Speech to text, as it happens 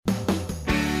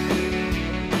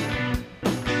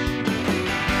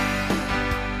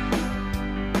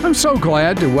I'm so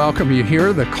glad to welcome you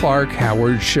here, the Clark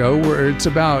Howard Show, where it's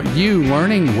about you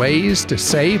learning ways to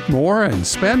save more and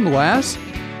spend less.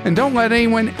 And don't let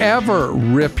anyone ever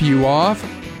rip you off.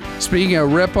 Speaking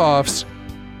of rip-offs,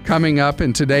 coming up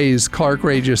in today's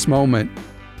Clarkrageous Moment,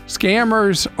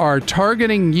 scammers are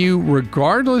targeting you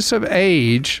regardless of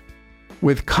age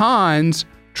with cons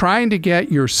trying to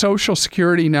get your Social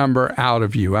Security number out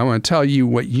of you. I want to tell you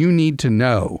what you need to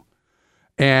know.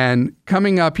 And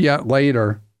coming up yet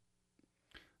later,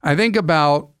 I think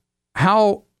about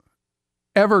how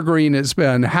evergreen it's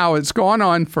been, how it's gone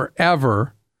on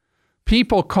forever.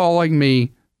 People calling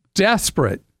me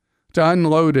desperate to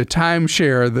unload a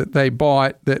timeshare that they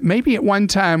bought that maybe at one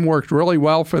time worked really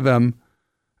well for them,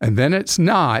 and then it's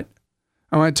not.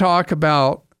 I want to talk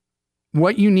about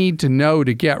what you need to know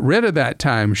to get rid of that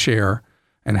timeshare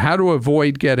and how to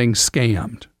avoid getting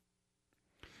scammed.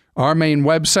 Our main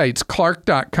website's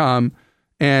clark.com,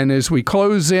 and as we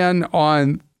close in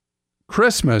on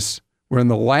Christmas, we're in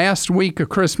the last week of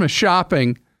Christmas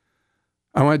shopping.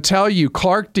 I want to tell you,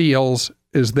 Clark Deals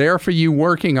is there for you,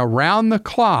 working around the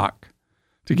clock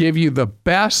to give you the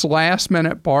best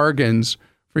last-minute bargains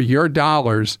for your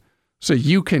dollars so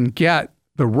you can get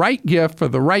the right gift for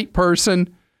the right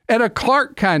person at a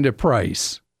Clark kind of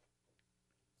price.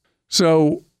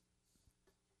 So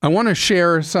I want to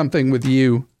share something with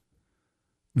you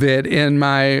that in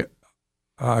my,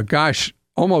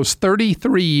 almost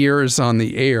 33 years on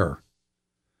the air,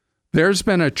 there's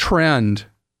been a trend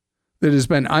that has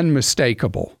been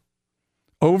unmistakable.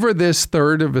 Over this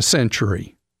third of a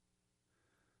century,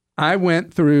 I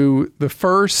went through the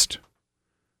first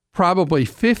probably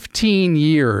 15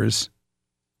 years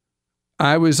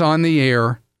I was on the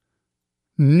air,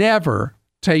 never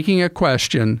taking a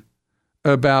question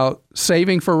about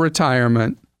saving for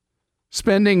retirement,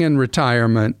 spending in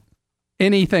retirement,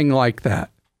 anything like that.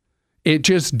 It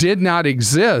just did not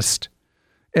exist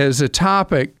as a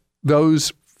topic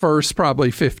those first probably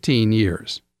 15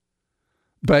 years.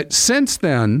 But since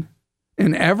then,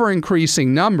 in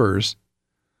ever-increasing numbers,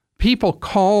 people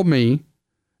call me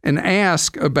and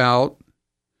ask about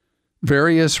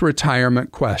various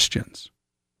retirement questions,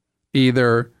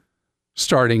 either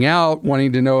starting out,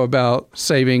 wanting to know about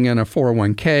saving in a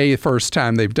 401k, the first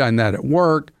time they've done that at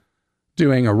work,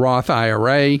 doing a Roth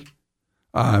IRA,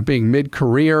 being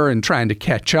mid-career and trying to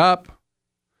catch up,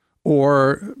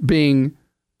 or being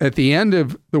at the end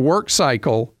of the work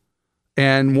cycle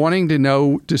and wanting to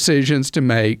know decisions to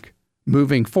make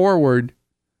moving forward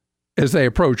as they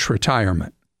approach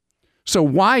retirement. So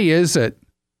why is it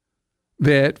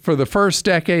that for the first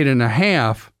decade and a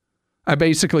half, I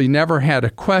basically never had a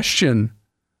question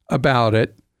about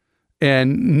it,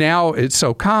 and now it's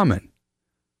so common?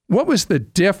 What was the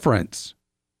difference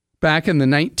back in the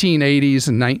 1980s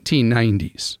and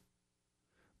 1990s?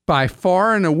 By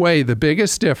far and away, the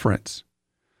biggest difference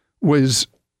was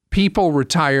people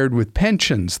retired with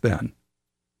pensions then.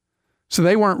 So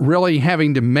they weren't really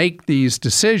having to make these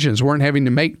decisions, weren't having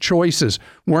to make choices,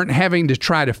 weren't having to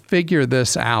try to figure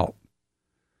this out.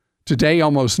 Today,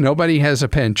 almost nobody has a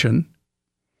pension,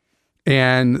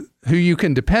 and who you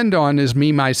can depend on is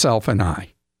me, myself, and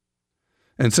I.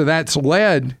 And so that's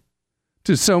led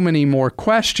to so many more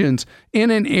questions in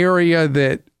an area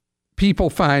that people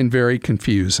find very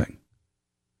confusing.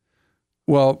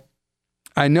 Well,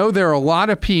 I know there are a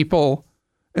lot of people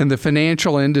in the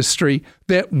financial industry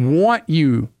that want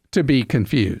you to be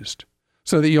confused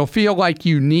so that you'll feel like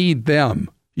you need them.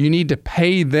 You need to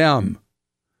pay them.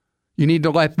 You need to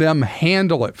let them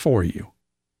handle it for you.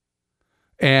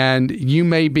 And you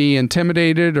may be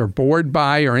intimidated or bored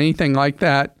by or anything like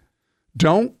that.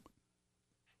 Don't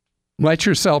let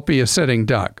yourself be a sitting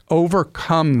duck.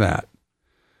 Overcome that.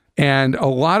 And a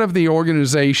lot of the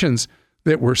organizations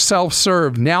that were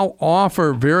self-serve now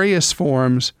offer various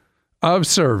forms of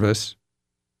service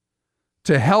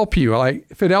to help you. Like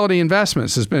Fidelity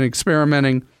Investments has been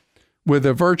experimenting with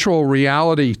a virtual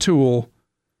reality tool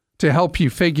to help you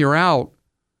figure out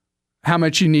how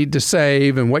much you need to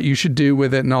save and what you should do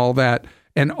with it and all that.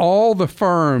 And all the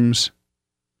firms,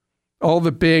 all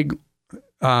the big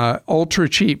ultra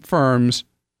cheap firms,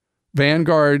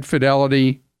 Vanguard,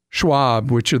 Fidelity, Schwab,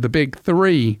 which are the big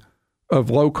three of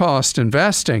low-cost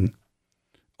investing,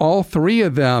 all three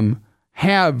of them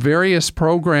have various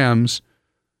programs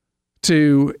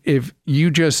to, if you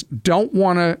just don't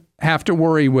want to have to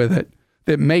worry with it,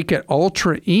 that make it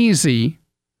ultra easy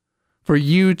for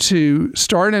you to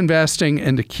start investing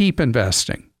and to keep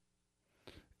investing.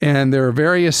 And there are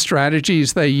various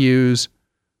strategies they use,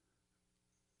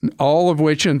 all of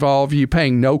which involve you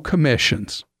paying no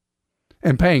commissions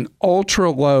and paying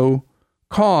ultra low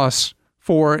costs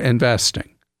for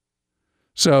investing.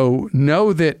 So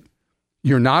know that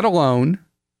you're not alone.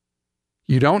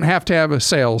 You don't have to have a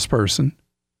salesperson.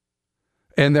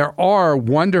 And there are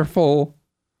wonderful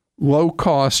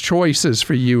low-cost choices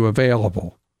for you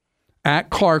available. At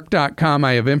Clark.com,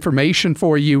 I have information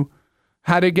for you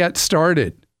how to get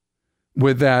started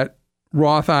with that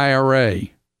Roth IRA,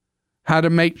 how to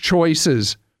make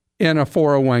choices in a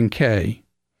 401k,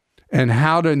 and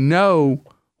how to know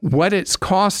what it's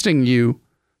costing you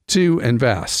to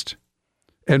invest.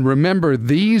 And remember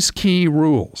these key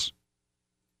rules.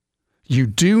 You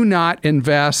do not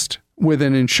invest with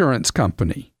an insurance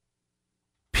company,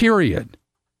 period.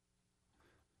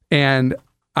 And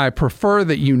I prefer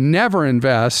that you never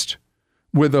invest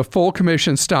with a full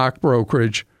commission stock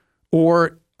brokerage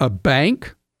or a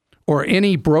bank or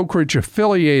any brokerage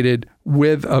affiliated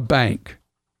with a bank.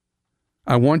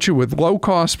 I want you with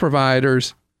low-cost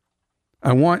providers.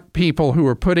 I want people who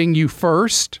are putting you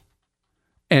first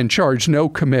and charge no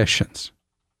commissions.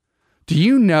 Do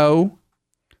you know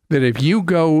that if you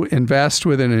go invest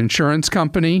with an insurance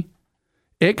company,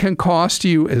 it can cost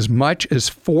you as much as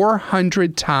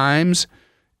 400 times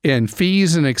in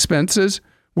fees and expenses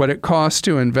what it costs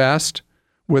to invest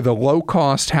with a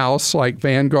low-cost house like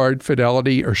Vanguard,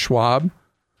 Fidelity, or Schwab?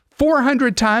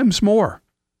 400 times more.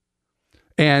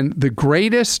 And the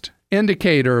greatest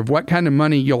indicator of what kind of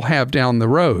money you'll have down the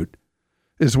road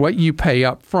is what you pay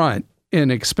up front in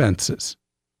expenses.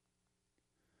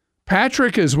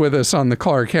 Patrick is with us on the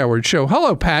Clark Howard Show.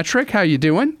 Hello, Patrick. How you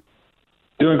doing?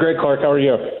 Doing great, Clark. How are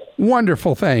you?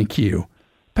 Wonderful, thank you.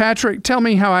 Patrick, tell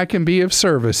me how I can be of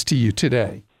service to you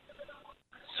today.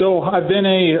 So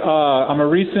I'm a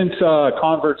recent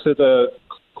convert to the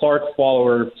Clark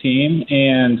follower team,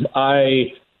 and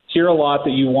I hear a lot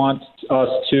that you want us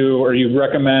to, or you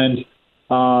recommend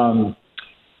going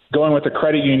with the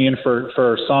credit union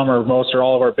for some or most or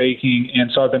all of our baking. And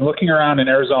so I've been looking around in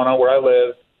Arizona where I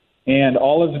live, and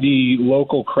all of the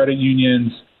local credit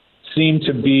unions seem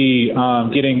to be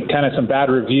getting kind of some bad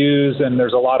reviews, and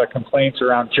there's a lot of complaints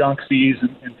around junk fees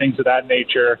and things of that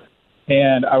nature.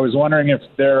 And I was wondering if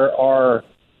there are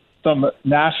some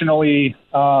nationally,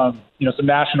 some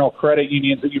national credit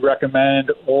unions that you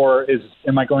recommend, or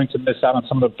am I going to miss out on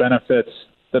some of the benefits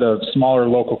that a smaller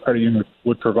local credit union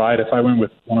would provide if I went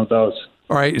with one of those?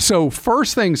 All right. So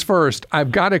first things first,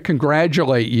 I've got to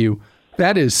congratulate you.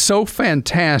 That is so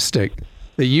fantastic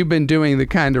that you've been doing the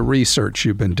kind of research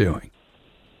you've been doing.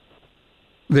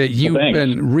 That you've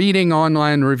been reading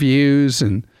online reviews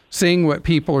and seeing what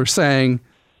people are saying.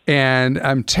 And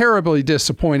I'm terribly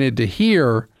disappointed to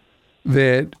hear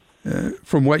that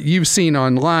from what you've seen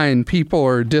online, people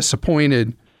are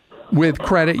disappointed with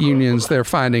credit unions they're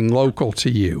finding local to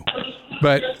you.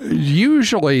 But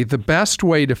usually the best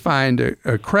way to find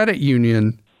a credit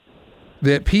union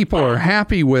that people are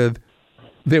happy with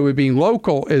that would be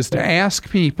local is to ask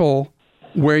people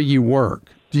where you work.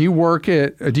 Do you work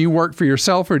for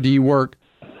yourself, or do you work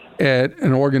at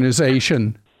an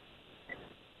organization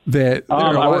that there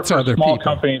are lots of other people? I work for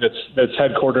a small company that's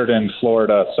headquartered in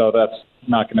Florida, so that's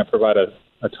not going to provide a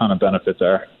ton of benefit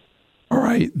there. All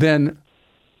right, then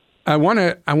I want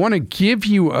to give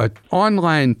you an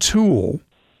online tool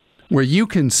where you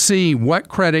can see what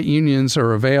credit unions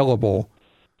are available.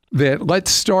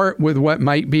 Let's start with what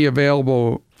might be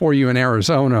available for you in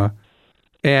Arizona,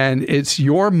 and it's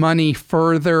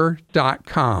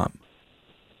yourmoneyfurther.com.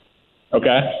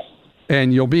 Okay.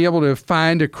 And you'll be able to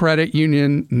find a credit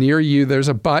union near you. There's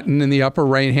a button in the upper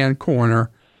right-hand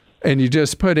corner, and you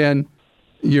just put in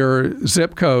your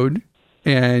zip code,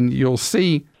 and you'll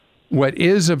see what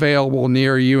is available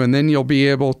near you, and then you'll be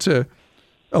able to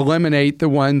eliminate the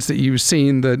ones that you've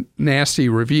seen the nasty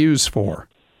reviews for.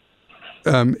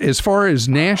 As far as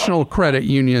national credit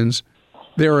unions,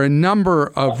 there are a number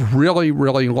of really,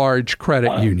 really large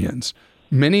credit unions.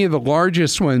 Many of the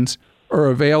largest ones are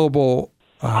available,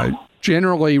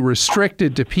 generally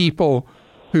restricted to people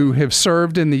who have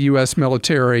served in the U.S.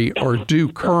 military or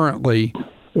do currently,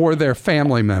 or their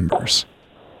family members.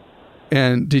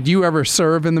 And did you ever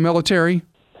serve in the military?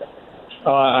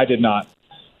 I did not.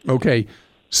 Okay.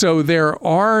 So there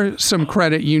are some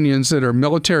credit unions that are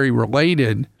military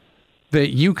related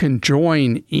that you can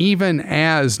join even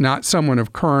as not someone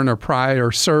of current or prior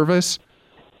service.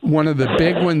 One of the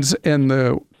big ones in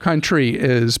the country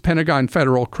is Pentagon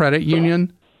Federal Credit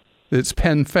Union. It's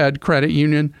PenFed Credit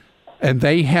Union. And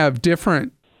they have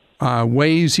different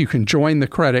ways you can join the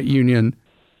credit union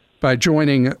by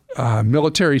joining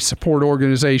military support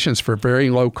organizations for very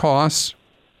low costs.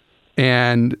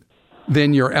 And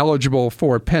then you're eligible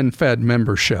for PenFed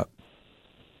membership.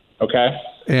 Okay.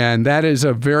 And that is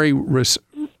a very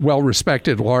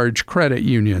well-respected large credit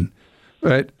union.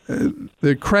 But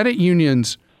the credit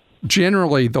unions,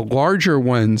 generally the larger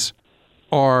ones,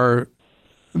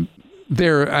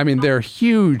 they're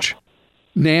huge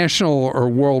national or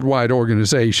worldwide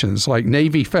organizations. Like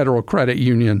Navy Federal Credit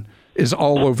Union is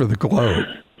all over the globe.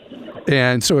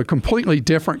 And so a completely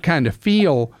different kind of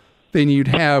feel than you'd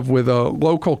have with a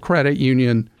local credit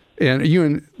union. And are you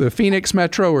in the Phoenix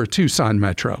Metro or Tucson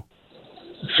Metro?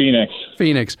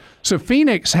 Phoenix. So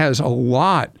Phoenix has a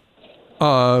lot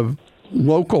of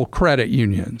local credit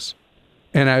unions.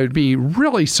 And I would be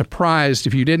really surprised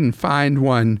if you didn't find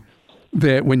one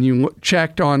that when you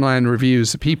checked online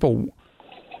reviews, the people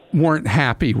weren't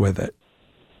happy with it.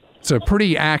 It's a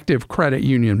pretty active credit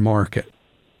union market.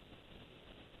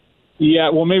 Yeah,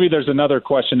 well, maybe there's another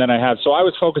question that I have. So I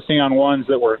was focusing on ones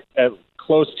that were at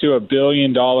close to $1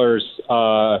 billion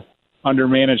under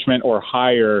management or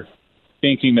higher,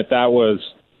 thinking that was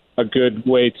a good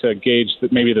way to gauge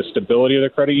maybe the stability of the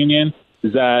credit union.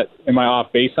 Am I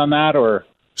off base on that, or?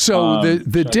 So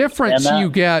the difference you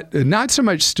get, not so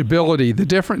much stability, the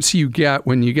difference you get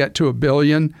when you get to $1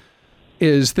 billion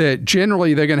is that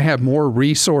generally they're going to have more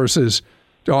resources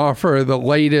to offer the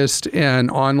latest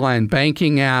in online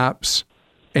banking apps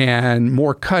and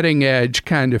more cutting edge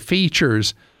kind of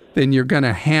features than you're going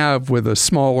to have with a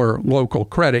smaller local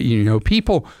credit union. You know,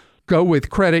 people go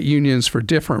with credit unions for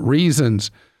different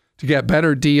reasons, to get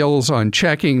better deals on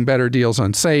checking, better deals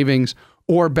on savings,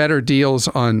 or better deals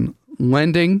on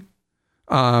lending.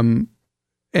 And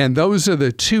those are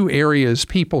the two areas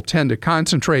people tend to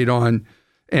concentrate on.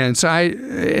 And so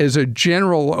as a true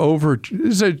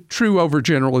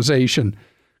overgeneralization,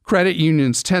 credit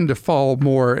unions tend to fall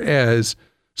more as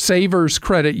savers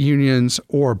credit unions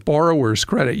or borrowers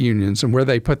credit unions, and where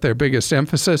they put their biggest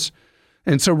emphasis.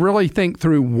 And so really think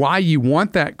through why you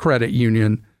want that credit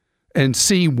union and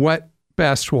see what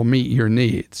best will meet your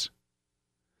needs.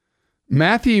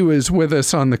 Matthew is with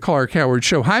us on the Clark Howard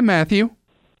Show. Hi, Matthew.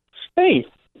 Hey.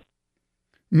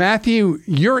 Matthew,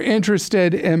 you're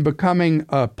interested in becoming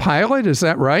a pilot, is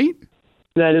that right?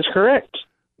 That is correct.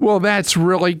 Well, that's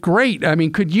really great. I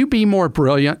mean, could you be more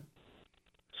brilliant?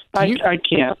 I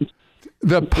can't.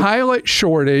 The pilot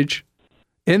shortage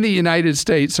in the United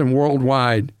States and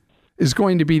worldwide is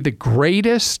going to be the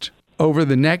greatest over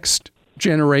the next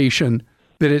generation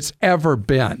that it's ever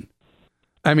been.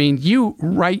 I mean, you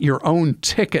write your own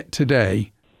ticket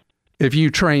today if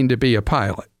you train to be a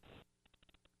pilot.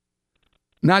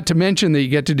 Not to mention that you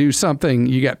get to do something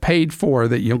you get paid for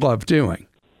that you love doing.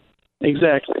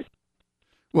 Exactly.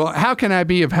 Well, how can I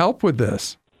be of help with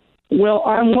this? Well,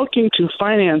 I'm looking to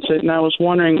finance it, and I was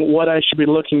wondering what I should be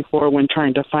looking for when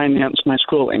trying to finance my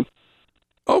schooling.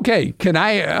 Okay. Can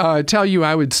I tell you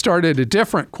I would start at a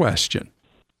different question?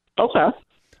 Okay.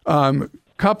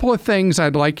 Couple of things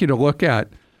I'd like you to look at.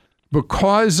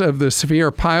 Because of the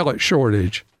severe pilot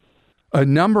shortage, a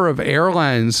number of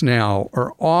airlines now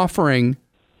are offering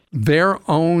their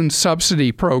own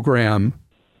subsidy program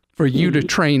for you to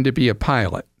train to be a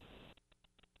pilot.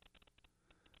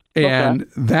 And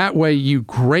that way you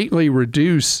greatly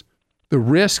reduce the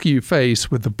risk you face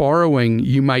with the borrowing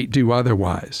you might do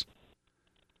otherwise.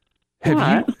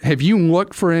 Have you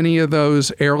looked for any of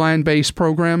those airline-based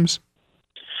programs?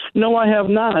 No, I have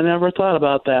not. I never thought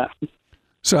about that.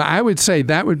 So I would say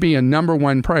that would be a number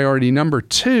one priority. Number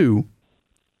two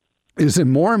is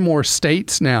in more and more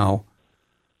states now,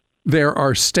 there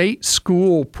are state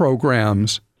school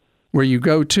programs where you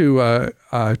go to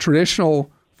a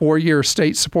traditional 4-year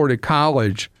state-supported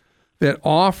college that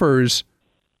offers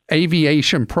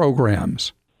aviation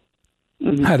programs,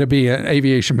 how to be an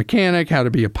aviation mechanic, how to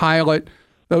be a pilot,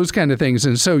 those kind of things.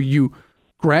 And so you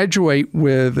graduate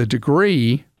with a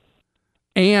degree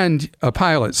and a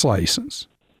pilot's license.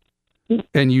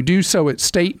 And you do so at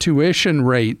state tuition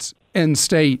rates in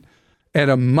state at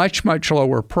a much, much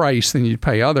lower price than you'd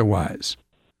pay otherwise.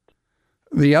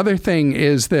 The other thing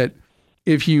is that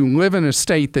if you live in a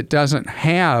state that doesn't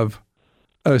have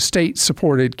a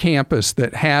state-supported campus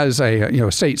that has a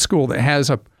state school that has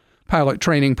a pilot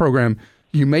training program,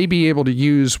 you may be able to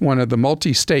use one of the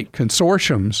multi-state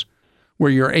consortiums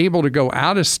where you're able to go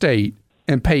out of state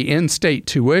and pay in-state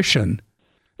tuition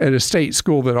at a state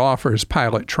school that offers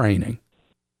pilot training.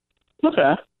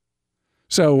 Okay.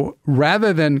 So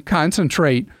rather than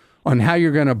concentrate on how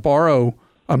you're going to borrow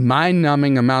a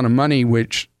mind-numbing amount of money,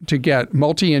 which to get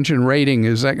multi-engine rating,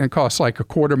 is that going to cost like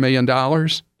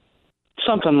 $250,000?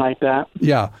 Something like that.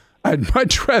 Yeah. I'd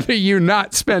much rather you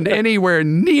not spend anywhere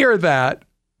near that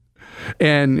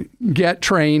and get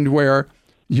trained where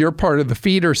you're part of the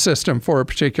feeder system for a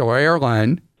particular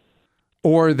airline,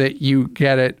 or that you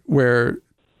get it where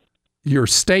your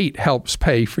state helps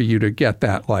pay for you to get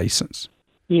that license.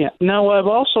 Yeah. Now, what I've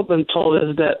also been told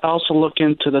is that also look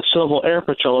into the Civil Air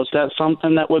Patrol. Is that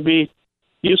something that would be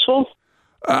useful?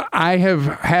 I've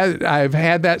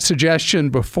had that suggestion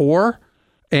before,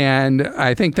 and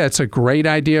I think that's a great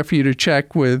idea for you to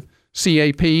check with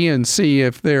CAP and see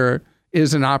if there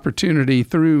is an opportunity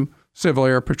through Civil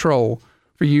Air Patrol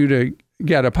for you to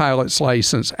get a pilot's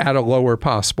license at a lower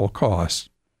possible cost.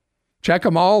 Check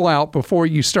them all out before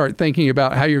you start thinking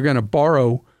about how you're going to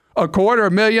borrow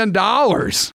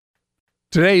 $250,000.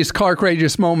 Today's Clark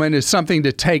Rageous Moment is something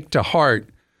to take to heart.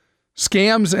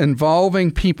 Scams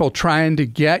involving people trying to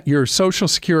get your Social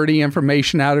Security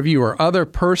information out of you or other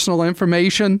personal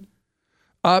information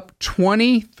up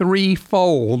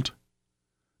 23-fold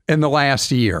in the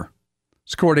last year,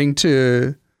 according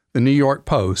to the New York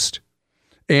Post.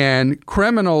 And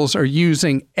criminals are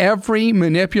using every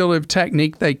manipulative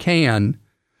technique they can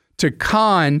to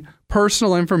con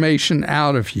personal information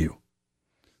out of you.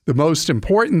 The most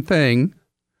important thing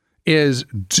is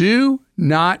do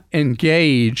not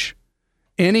engage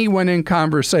anyone in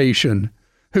conversation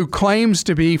who claims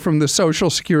to be from the Social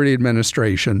Security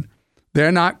Administration.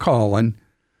 They're not calling.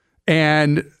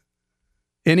 And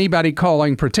anybody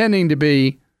calling pretending to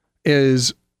be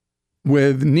is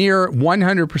with near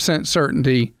 100%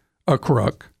 certainty a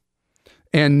crook.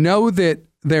 And know that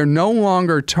they're no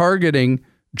longer targeting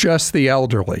just the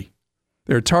elderly.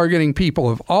 They're targeting people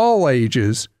of all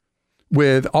ages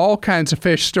with all kinds of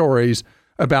fish stories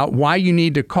about why you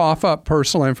need to cough up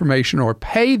personal information or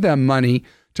pay them money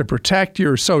to protect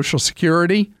your Social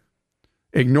Security.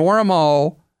 Ignore them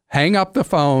all, hang up the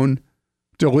phone,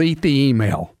 delete the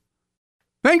email.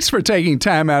 Thanks for taking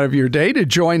time out of your day to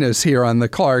join us here on the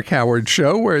Clark Howard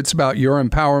Show, where it's about your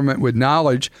empowerment with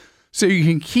knowledge so you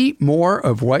can keep more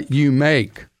of what you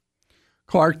make.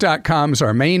 Clark.com is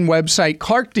our main website.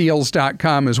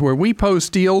 ClarkDeals.com is where we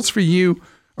post deals for you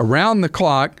around the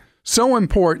clock. So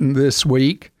important this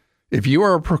week. If you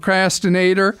are a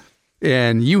procrastinator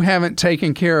and you haven't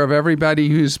taken care of everybody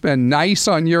who's been nice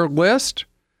on your list,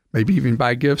 maybe even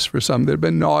buy gifts for some that have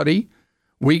been naughty,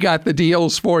 we got the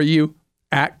deals for you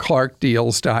at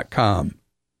ClarkDeals.com.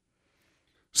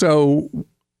 So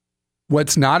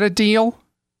what's not a deal?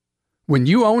 When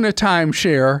you own a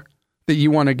timeshare that you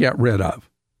want to get rid of.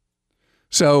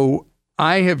 So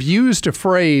I have used a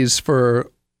phrase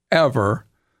forever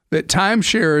that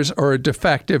timeshares are a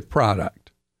defective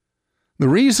product. The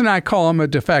reason I call them a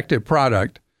defective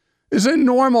product is a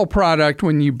normal product,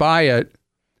 when you buy it,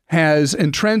 has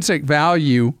intrinsic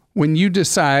value when you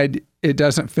decide it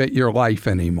doesn't fit your life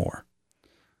anymore.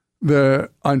 The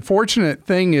unfortunate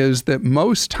thing is that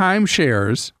most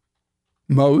timeshares,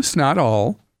 most, not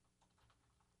all,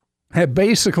 have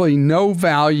basically no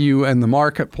value in the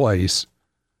marketplace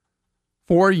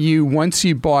for you once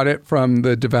you bought it from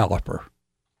the developer.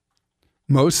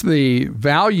 Most of the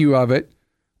value of it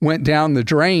went down the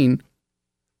drain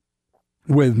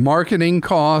with marketing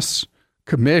costs,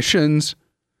 commissions,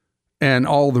 and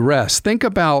all the rest. Think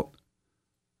about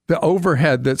the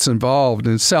overhead that's involved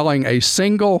in selling a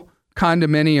single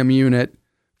condominium unit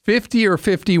 50 or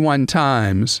 51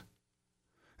 times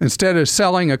instead of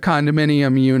selling a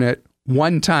condominium unit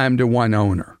one time to one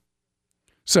owner.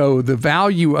 So the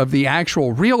value of the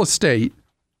actual real estate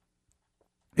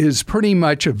is pretty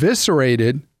much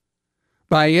eviscerated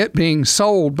by it being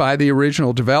sold by the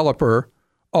original developer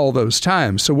all those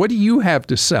times. So what do you have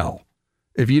to sell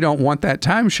if you don't want that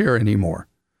timeshare anymore?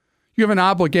 You have an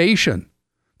obligation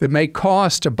that may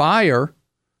cost a buyer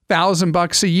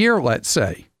 $1,000 a year, let's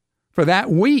say, for that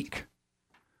week,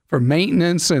 for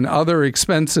maintenance and other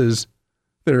expenses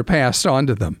that are passed on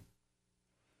to them.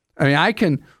 I mean, I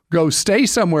can go stay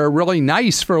somewhere really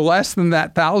nice for less than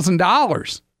that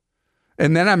 $1,000,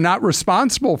 and then I'm not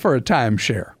responsible for a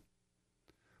timeshare.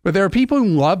 But there are people who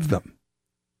love them.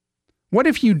 What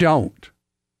if you don't?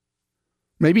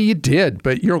 Maybe you did,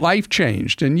 but your life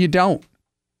changed and you don't.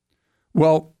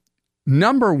 Well,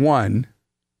 number one,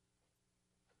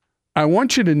 I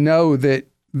want you to know that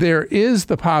there is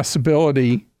the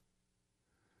possibility,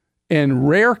 in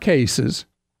rare cases,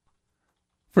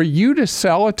 for you to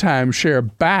sell a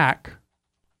timeshare back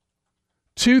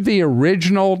to the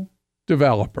original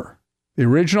developer, the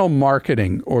original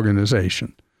marketing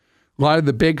organization. A lot of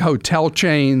the big hotel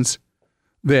chains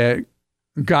that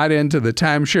got into the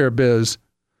timeshare biz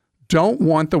don't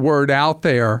want the word out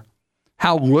there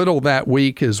how little that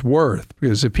week is worth,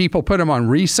 because if people put them on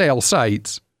resale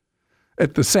sites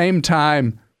at the same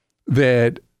time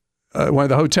that one of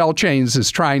the hotel chains is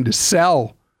trying to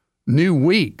sell new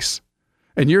weeks,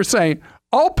 and you're saying,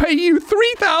 I'll pay you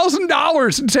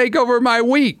 $3,000 to take over my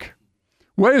week.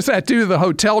 What does that do to the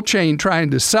hotel chain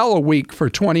trying to sell a week for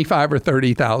 $25,000 or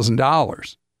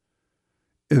 $30,000?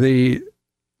 The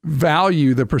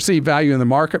value, the perceived value in the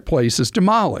marketplace is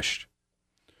demolished.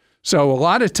 So a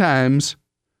lot of times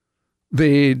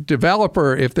the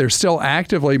developer, if they're still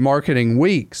actively marketing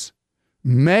weeks,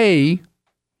 may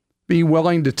be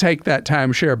willing to take that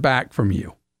timeshare back from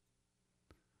you.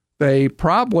 They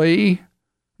probably,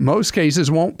 most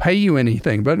cases, won't pay you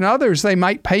anything, but in others, they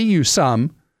might pay you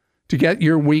some to get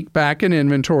your week back in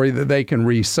inventory that they can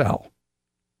resell.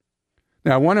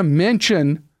 Now, I want to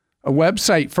mention a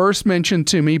website first mentioned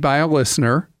to me by a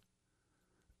listener,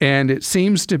 and it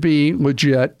seems to be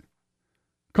legit,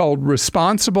 called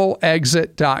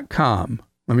responsibleexit.com.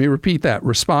 Let me repeat that,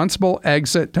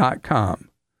 responsibleexit.com.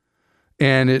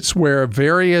 And it's where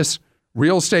various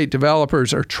real estate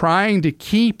developers are trying to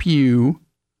keep you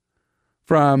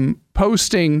from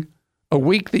posting a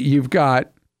week that you've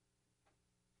got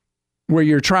where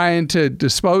you're trying to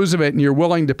dispose of it and you're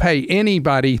willing to pay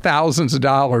anybody thousands of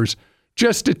dollars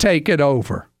just to take it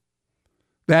over.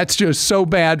 That's just so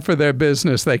bad for their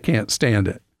business, they can't stand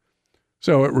it.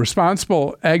 So at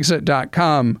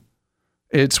responsibleexit.com,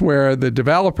 it's where the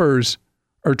developers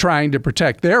are trying to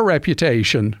protect their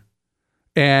reputation,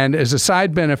 and as a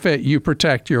side benefit, you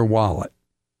protect your wallet.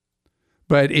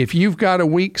 But if you've got a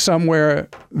week somewhere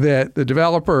that the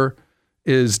developer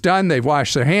is done, they've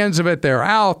washed their hands of it, they're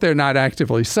out, they're not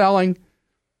actively selling,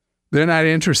 they're not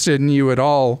interested in you at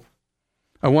all,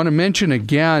 I want to mention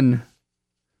again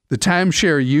the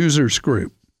timeshare users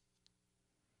group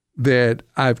that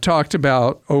I've talked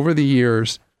about over the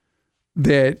years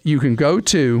that you can go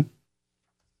to,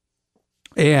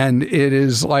 and it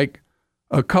is like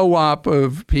a co-op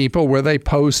of people where they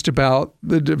post about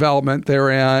the development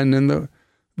they're in and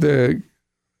the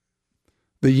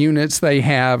units they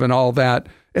have and all that.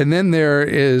 And then there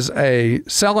is a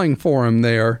selling forum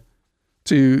there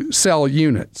to sell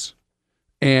units.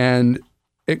 And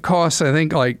it costs, I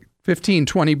think, like $15,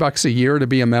 $20 a year to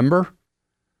be a member.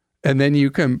 And then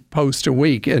you can post a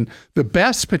week. And the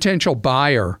best potential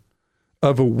buyer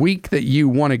of a week that you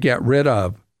want to get rid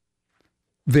of,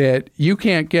 that you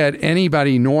can't get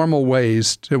anybody normal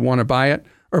ways to want to buy it,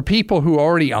 are people who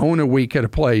already own a week at a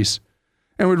place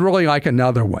and would really like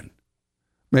another one.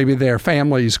 Maybe their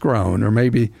family's grown, or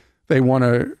maybe they want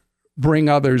to bring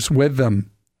others with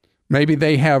them. Maybe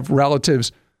they have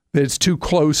relatives that it's too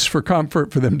close for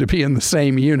comfort for them to be in the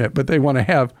same unit, but they want to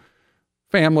have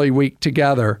family week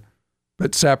together,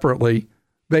 but separately.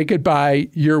 They could buy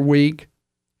your week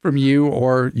from you,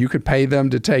 or you could pay them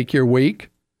to take your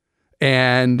week.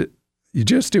 And you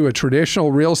just do a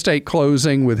traditional real estate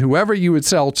closing with whoever you would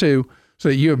sell to, so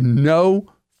that you have no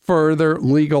further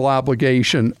legal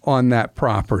obligation on that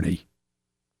property.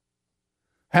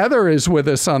 Heather is with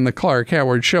us on the Clark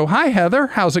Howard Show. Hi, Heather.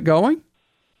 How's it going?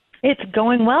 It's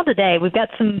going well today. We've got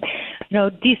some,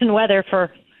 decent weather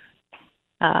for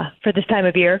this time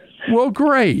of year. Well,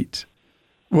 great.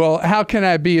 Well, how can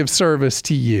I be of service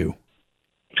to you?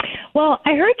 Well,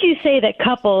 I heard you say that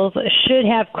couples should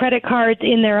have credit cards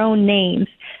in their own names.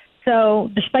 So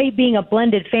despite being a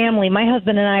blended family, my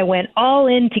husband and I went all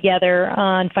in together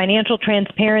on financial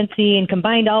transparency and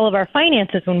combined all of our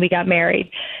finances when we got married.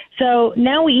 So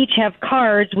now we each have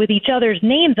cards with each other's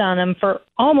names on them for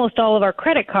almost all of our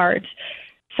credit cards.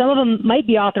 Some of them might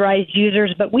be authorized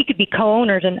users, but we could be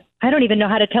co-owners, and I don't even know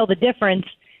how to tell the difference.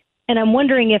 And I'm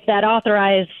wondering if that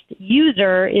authorized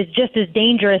user is just as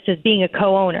dangerous as being a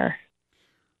co-owner.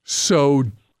 So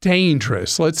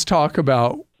dangerous. Let's talk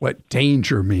about what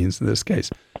danger means in this case.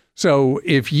 So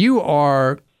if you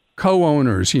are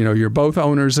co-owners, you're both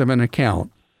owners of an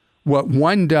account, what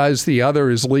one does, the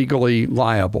other is legally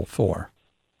liable for.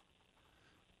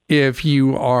 If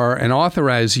you are an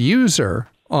authorized user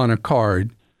on a card,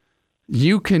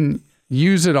 you can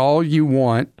use it all you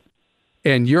want,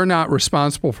 and you're not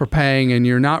responsible for paying, and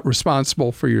you're not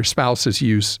responsible for your spouse's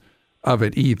use of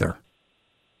it either.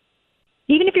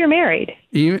 Even if you're married?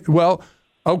 Well,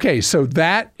 okay, so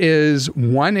that is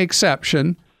one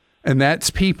exception, and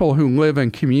that's people who live in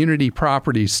community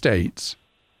property states.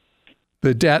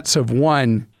 The debts of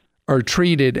one are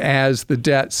treated as the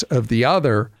debts of the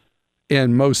other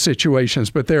in most situations,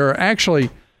 but there are actually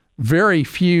very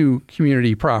few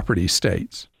community property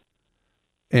states.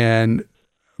 And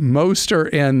most are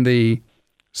in the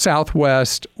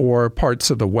Southwest or parts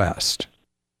of the West.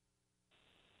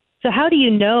 So how do you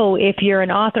know if you're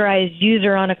an authorized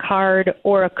user on a card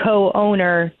or a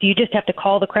co-owner? Do you just have to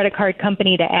call the credit card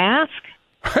company to ask?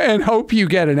 And hope you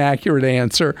get an accurate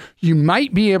answer. You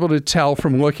might be able to tell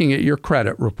from looking at your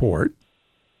credit report.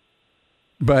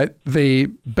 But the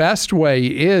best way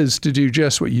is to do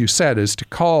just what you said, is to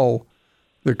call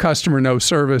the customer no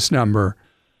service number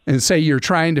and say you're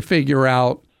trying to figure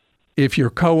out if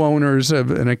you're co-owners of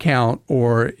an account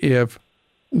or if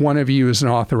one of you is an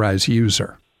authorized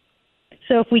user.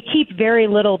 So if we keep very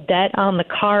little debt on the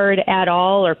card at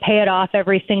all or pay it off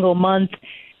every single month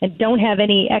and don't have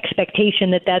any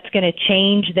expectation that that's going to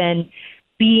change, then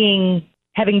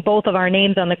having both of our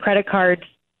names on the credit cards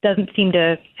doesn't seem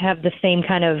to have the same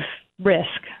kind of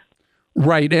risk.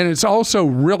 Right. And it's also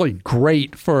really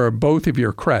great for both of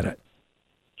your credit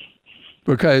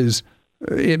because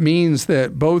it means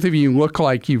that both of you look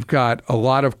like you've got a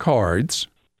lot of cards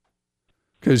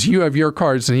because you have your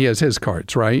cards and he has his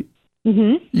cards, right?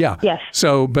 Mm-hmm. Yeah. Yes.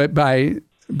 So, but by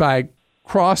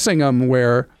crossing them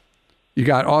where you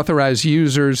got authorized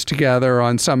users together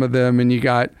on some of them and you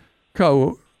got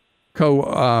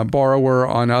borrower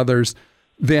on others,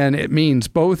 then it means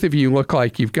both of you look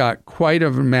like you've got quite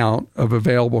an amount of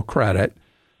available credit.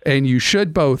 And you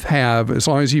should both have, as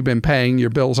long as you've been paying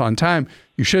your bills on time,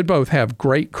 you should both have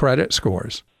great credit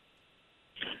scores.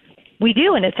 We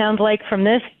do, and it sounds like from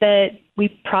this that we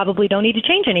probably don't need to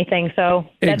change anything. So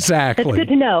exactly. That's good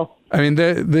to know. I mean,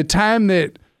 the time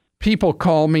that people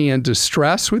call me in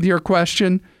distress with your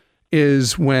question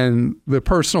is when the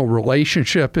personal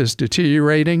relationship is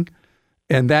deteriorating.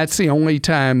 And that's the only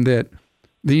time that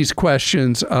these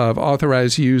questions of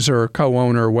authorized user,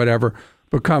 co-owner, or whatever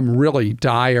become really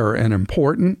dire and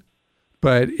important.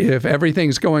 But if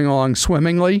everything's going along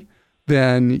swimmingly,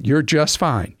 then you're just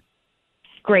fine.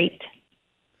 Great.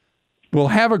 Well,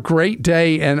 have a great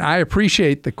day. And I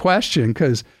appreciate the question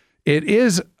because it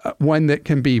is one that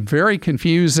can be very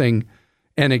confusing.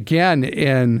 And again,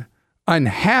 in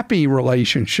unhappy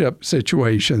relationship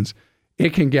situations,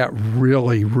 it can get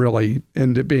really, really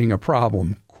into being a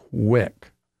problem quick.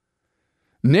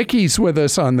 Nikki's with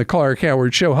us on the Clark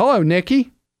Howard Show. Hello,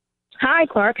 Nikki. Hi,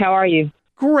 Clark. How are you?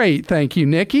 Great. Thank you,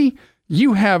 Nikki.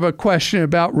 You have a question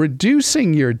about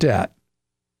reducing your debt.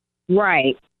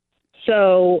 Right.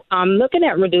 So I'm looking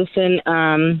at reducing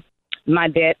my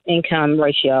debt income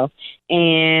ratio.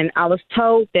 And I was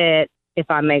told that if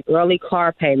I make early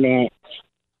car payments,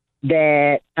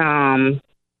 that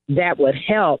that would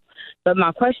help. But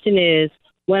my question is,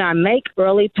 when I make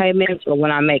early payments or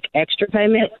when I make extra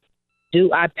payments, do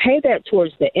I pay that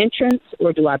towards the interest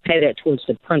or do I pay that towards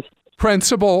the principal?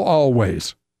 Principal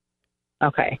always.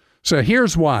 Okay. So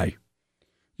here's why.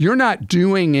 You're not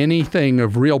doing anything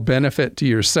of real benefit to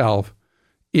yourself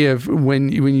if when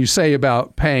you say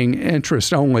about paying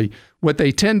interest only, what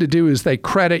they tend to do is they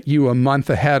credit you a month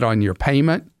ahead on your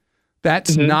payment.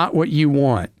 That's not what you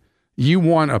want. You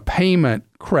want a payment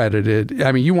credited.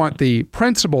 I mean, you want the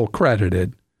principal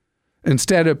credited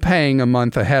instead of paying a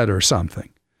month ahead or something.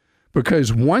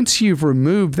 Because once you've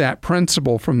removed that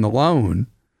principal from the loan,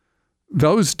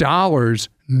 those dollars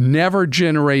never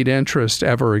generate interest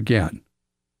ever again.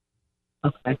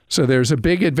 Okay. So there's a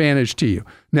big advantage to you.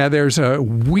 Now, there's a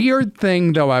weird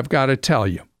thing, though, I've got to tell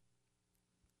you.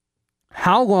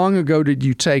 How long ago did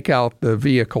you take out the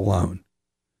vehicle loan?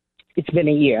 It's been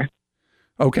a year.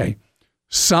 Okay.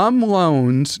 Some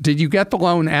loans, did you get the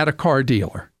loan at a car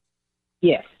dealer?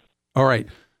 Yes. All right.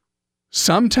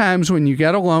 Sometimes when you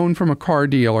get a loan from a car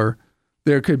dealer,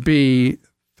 there could be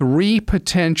 3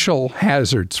 potential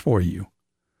hazards for you.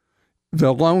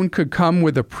 The loan could come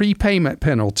with a prepayment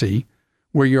penalty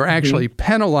where you're actually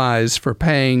penalized for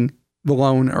paying the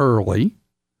loan early,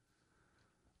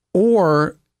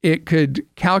 or it could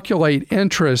calculate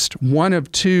interest one of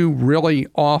 2 really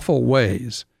awful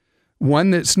ways.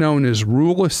 One that's known as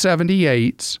rule of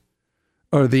 78s,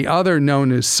 or the other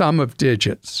known as sum of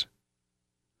digits.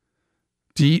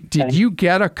 Did you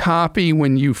get a copy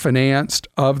when you financed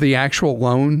of the actual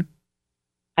loan?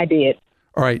 I did.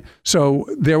 All right. So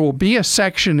there will be a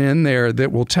section in there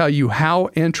that will tell you how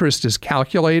interest is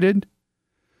calculated.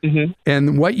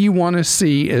 And what you want to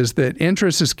see is that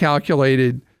interest is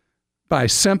calculated by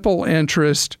simple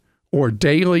interest or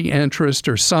daily interest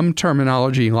or some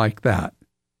terminology like that.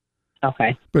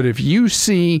 Okay. But if you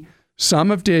see sum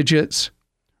of digits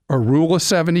or rule of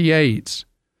 78s,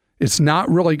 it's not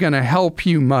really going to help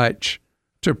you much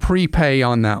to prepay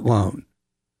on that loan.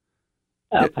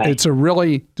 Okay. It's a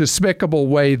really despicable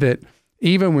way that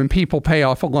even when people pay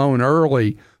off a loan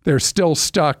early, they're still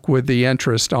stuck with the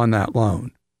interest on that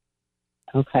loan.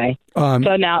 Okay.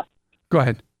 Go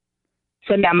ahead.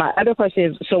 So now my other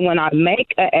question is, so when I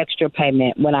make an extra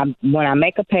payment, when I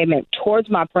make a payment towards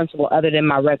my principal other than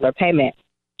my regular payment,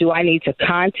 do I need to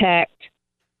contact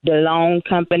the loan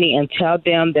company and tell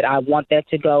them that I want that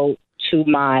to go to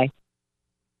my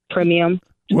premium?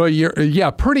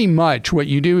 Well, pretty much what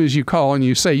you do is you call and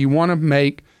you say you want to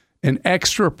make an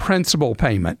extra principal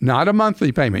payment, not a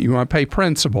monthly payment. You want to pay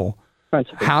principal.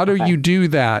 How do you do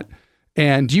that?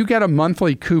 And do you get a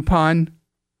monthly coupon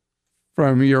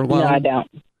from your loan? No, I don't.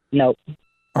 Nope.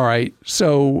 All right.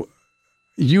 So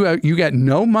you get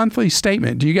no monthly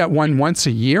statement. Do you get one once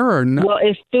a year or no? Well,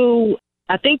 it's through,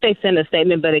 I think they send a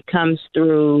statement, but it comes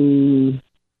through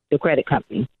the credit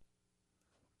company.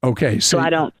 Okay. So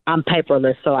I'm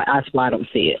paperless, so that's why I don't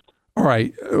see it. All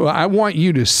right. Well, I want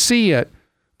you to see it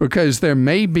because there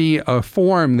may be a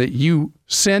form that you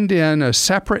send in a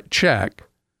separate check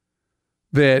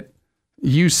that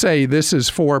you say this is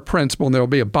for principal, and there'll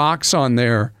be a box on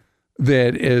there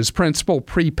that is principal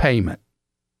prepayment.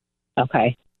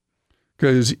 Okay.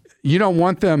 Because you don't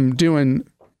want them doing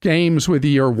games with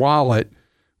your wallet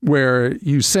where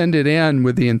you send it in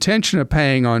with the intention of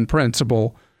paying on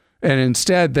principal, and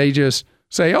instead they just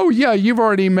say, oh, yeah, you've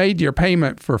already made your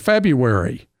payment for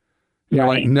February. You're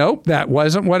like, nope, that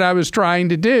wasn't what I was trying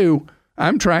to do.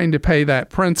 I'm trying to pay that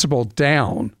principal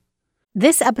down.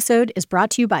 This episode is brought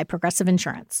to you by Progressive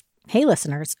Insurance. Hey,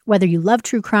 listeners, whether you love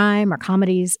true crime or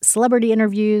comedies, celebrity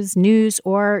interviews, news,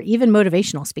 or even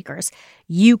motivational speakers,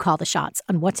 you call the shots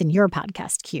on what's in your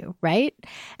podcast queue, right?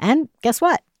 And guess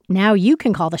what? Now you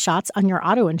can call the shots on your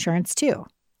auto insurance, too.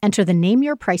 Enter the Name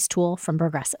Your Price tool from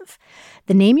Progressive.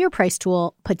 The Name Your Price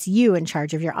tool puts you in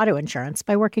charge of your auto insurance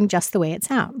by working just the way it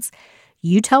sounds.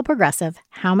 You tell Progressive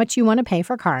how much you want to pay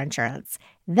for car insurance.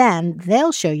 Then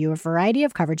they'll show you a variety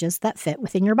of coverages that fit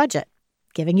within your budget,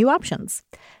 giving you options.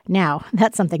 Now,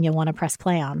 that's something you'll want to press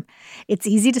play on. It's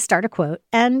easy to start a quote,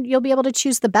 and you'll be able to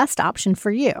choose the best option for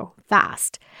you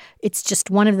fast. It's just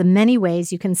one of the many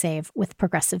ways you can save with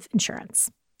Progressive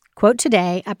Insurance. Quote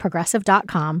today at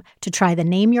Progressive.com to try the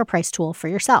Name Your Price tool for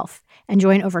yourself and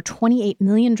join over 28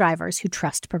 million drivers who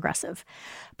trust Progressive.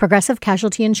 Progressive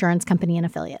Casualty Insurance Company and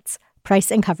Affiliates.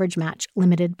 Price and coverage match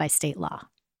limited by state law.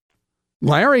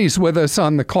 Larry's with us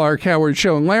on the Clark Howard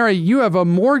Show. And Larry, you have a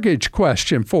mortgage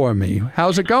question for me.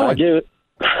 How's it going?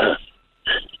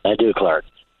 I do, Clark.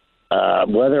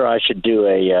 Whether I should do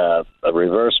a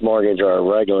reverse mortgage or a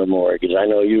regular mortgage. I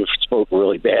know you've spoke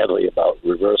really badly about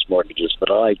reverse mortgages, but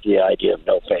I like the idea of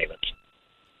no payments.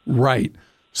 Right.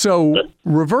 So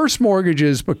reverse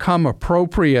mortgages become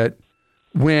appropriate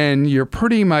when you're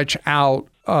pretty much out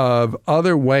of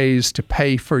other ways to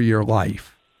pay for your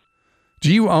life.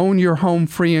 Do you own your home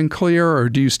free and clear, or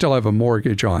do you still have a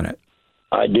mortgage on it?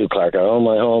 I do, Clark. I own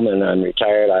my home, and I'm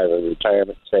retired. I have a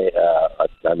retirement.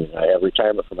 I have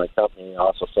retirement from my company,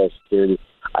 also Social Security.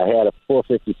 I had a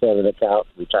 457 account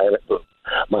retirement, but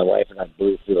my wife and I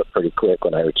blew through it pretty quick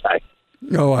when I retired.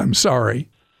 Oh, I'm sorry.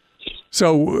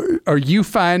 So, are you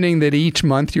finding that each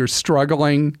month you're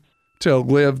struggling to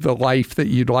live the life that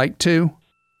you'd like to?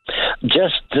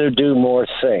 Just to do more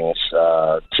things,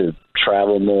 to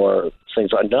travel more,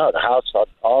 things like that. The house,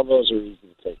 all those are easy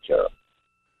to take care of.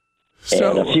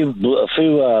 So, and a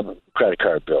few credit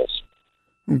card bills.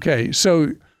 Okay,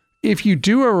 so if you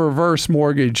do a reverse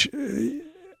mortgage,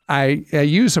 I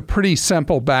use a pretty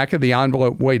simple back of the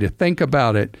envelope way to think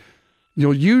about it.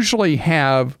 You'll usually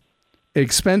have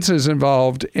expenses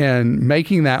involved in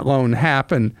making that loan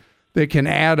happen that can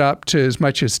add up to as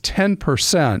much as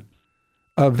 10%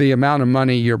 of the amount of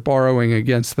money you're borrowing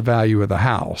against the value of the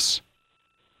house.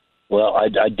 Well,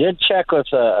 I did check with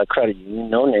a credit union,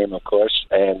 no name, of course,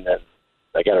 and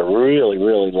I got a really,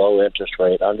 really low interest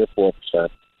rate, under 4%.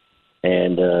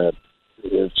 And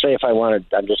say if I wanted,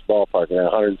 I'm just ballparking,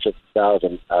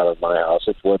 $150,000 out of my house,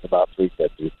 it's worth about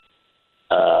 $350.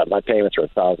 My payments are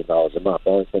 $1,000 a month. The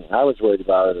only thing I was worried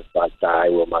about is if I die,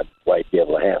 will my wife be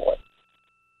able to handle it?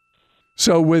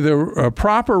 So with a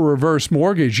proper reverse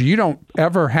mortgage, you don't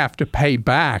ever have to pay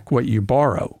back what you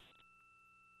borrow.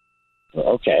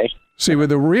 Okay. See,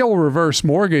 with a real reverse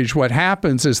mortgage, what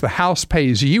happens is the house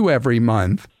pays you every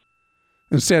month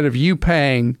instead of you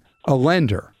paying a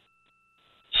lender.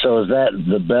 So is that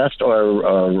the best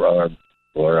or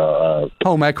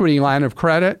home equity line of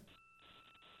credit?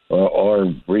 Or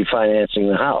refinancing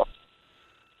the house?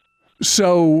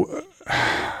 So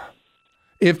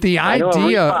if the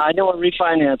idea... I know a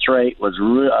refinance rate was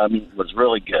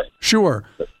really good. Sure.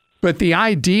 But the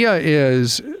idea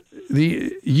is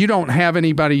you don't have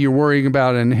anybody you're worrying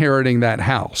about inheriting that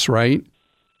house, right?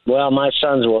 Well, my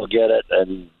sons will get it,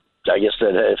 and I guess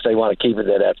that if they want to keep it,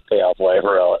 they'd have to pay off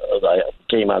whatever I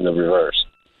came on the reverse.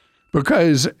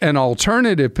 Because an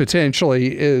alternative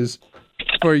potentially is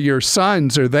for your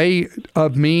sons, are they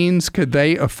of means? Could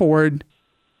they afford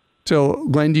to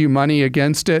lend you money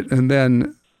against it? And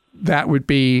then that would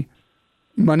be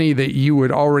money that you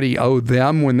would already owe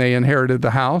them when they inherited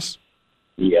the house?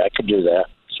 Yeah, I could do that.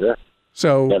 Sure.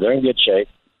 So yeah, they're in good shape.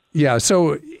 Yeah.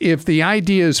 So if the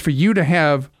idea is for you to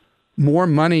have more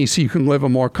money so you can live a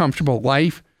more comfortable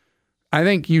life, I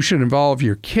think you should involve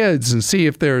your kids and see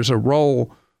if there's a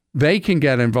role they can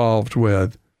get involved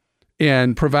with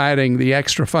in providing the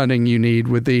extra funding you need,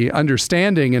 with the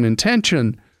understanding and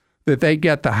intention that they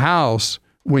get the house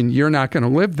when you're not going to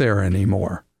live there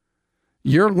anymore.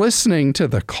 You're listening to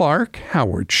The Clark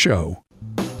Howard Show.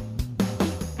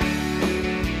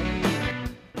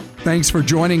 Thanks for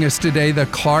joining us today. The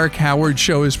Clark Howard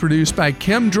Show is produced by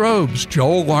Kim Drobes,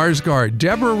 Joel Larsgaard,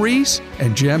 Deborah Reese,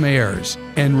 and Jim Ayers.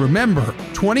 And remember,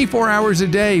 24 hours a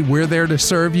day, we're there to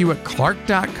serve you at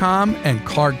clark.com and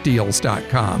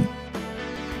clarkdeals.com.